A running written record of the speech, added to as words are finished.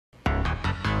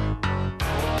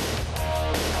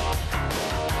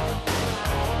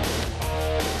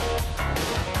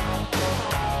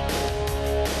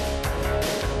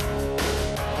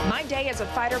day as a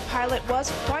fighter pilot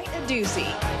was quite a doozy.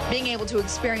 Being able to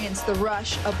experience the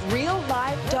rush of real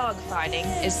live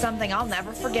dogfighting is something I'll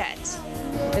never forget.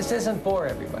 This isn't for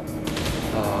everybody.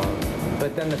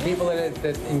 But then the people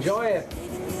that enjoy it,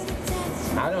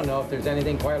 I don't know if there's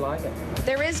anything quite like it.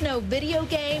 There is no video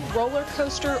game, roller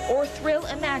coaster, or thrill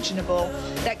imaginable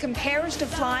that compares to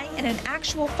flying in an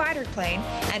actual fighter plane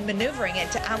and maneuvering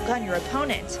it to outgun your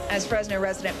opponent, as Fresno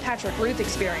resident Patrick Ruth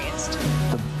experienced.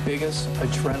 The biggest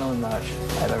adrenaline rush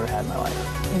I've ever had in my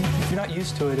life. If you're not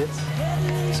used to it,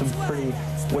 it's a pretty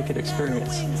wicked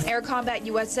experience. Air Combat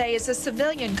USA is a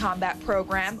civilian combat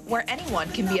program where anyone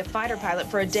can be a fighter pilot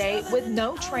for a day with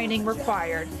no training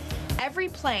required. Every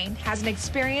plane has an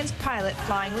experienced pilot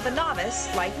flying with a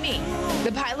novice like me.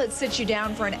 The pilot sits you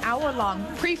down for an hour-long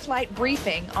pre-flight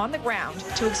briefing on the ground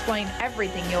to explain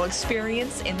everything you'll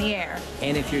experience in the air.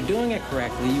 And if you're doing it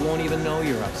correctly, you won't even know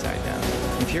you're upside down.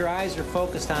 If your eyes are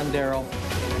focused on Daryl,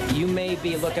 you may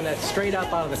be looking at straight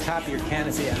up out of the top of your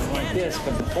canopy like this,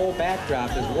 but the whole backdrop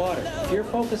is water. If you're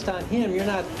focused on him, your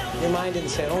mind isn't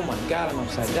saying, oh my God, I'm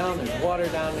upside down, there's water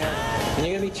down there. And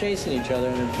you're gonna be chasing each other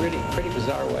in a pretty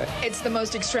bizarre way. It's the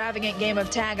most extravagant game of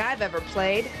tag I've ever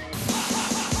played.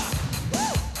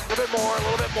 A little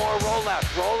bit more, roll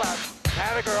left.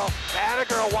 Pat a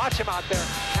girl, watch him out there.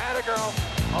 Pat a girl.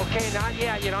 Okay, not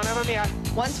yet, you don't have him yet.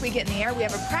 Once we get in the air, we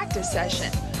have a practice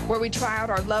session where we try out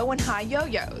our low and high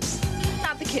yo-yos.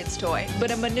 Not the kid's toy,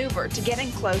 but a maneuver to get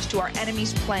in close to our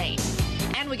enemy's plane.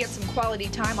 And we get some quality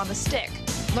time on the stick,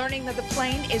 learning that the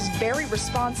plane is very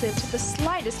responsive to the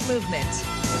slightest movement.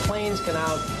 Planes can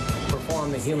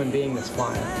outperform the human being that's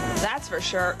flying. That's for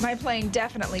sure. My plane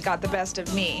definitely got the best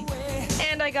of me.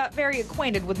 And I got very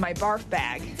acquainted with my barf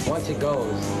bag. Once it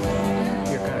goes,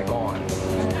 you're kind of gone,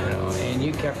 and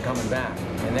you kept coming back,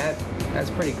 and that's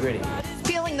pretty gritty.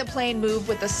 Feeling the plane move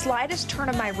with the slightest turn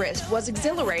of my wrist was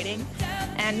exhilarating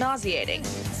and nauseating.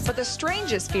 But the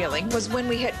strangest feeling was when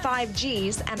we hit 5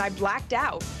 Gs and I blacked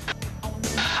out.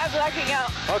 I'm blacking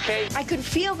out. Okay. I could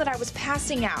feel that I was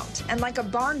passing out, and like a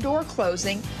barn door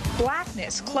closing,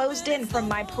 blackness closed in from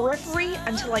my periphery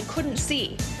until I couldn't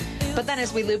see. But then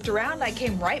as we looped around, I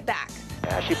came right back.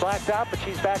 Yeah, she blacked out, but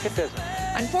she's back in business.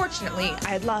 Unfortunately, I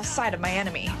had lost sight of my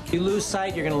enemy. If you lose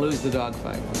sight, you're going to lose the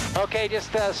dogfight. Okay,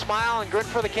 just smile and grin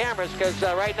for the cameras, because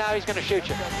right now he's going to shoot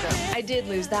you. I did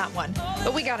lose that one,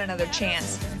 but we got another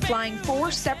chance, flying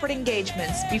 4 separate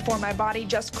engagements before my body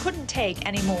just couldn't take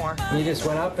any more. You just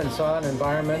went up and saw an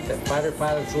environment that fighter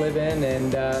pilots live in,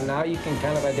 and now you can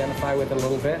kind of identify with it a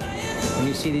little bit. When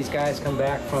you see these guys come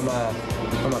back from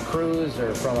a cruise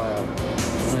or from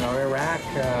Iraq,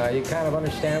 you kind of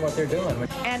understand what they're doing.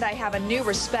 And I have a new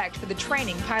respect for the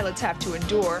training pilots have to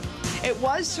endure. It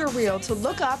was surreal to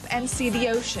look up and see the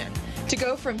ocean, to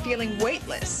go from feeling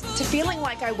weightless to feeling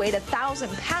like I weighed 1,000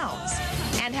 pounds,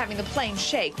 and having the plane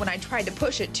shake when I tried to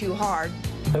push it too hard.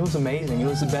 It was amazing. It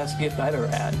was the best gift I've ever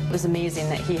had. It was amazing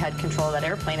that he had control of that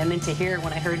airplane, and then to hear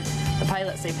when I heard the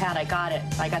pilot say, Pat, I got it.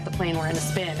 I got the plane, we're in a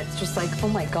spin. It's just like, oh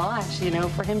my gosh,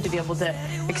 for him to be able to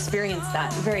experience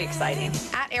that, very exciting.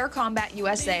 At Air Combat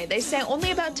USA, they say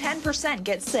only about 10%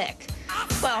 get sick.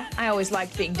 Well, I always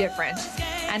liked being different,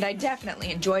 and I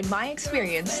definitely enjoyed my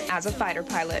experience as a fighter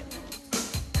pilot.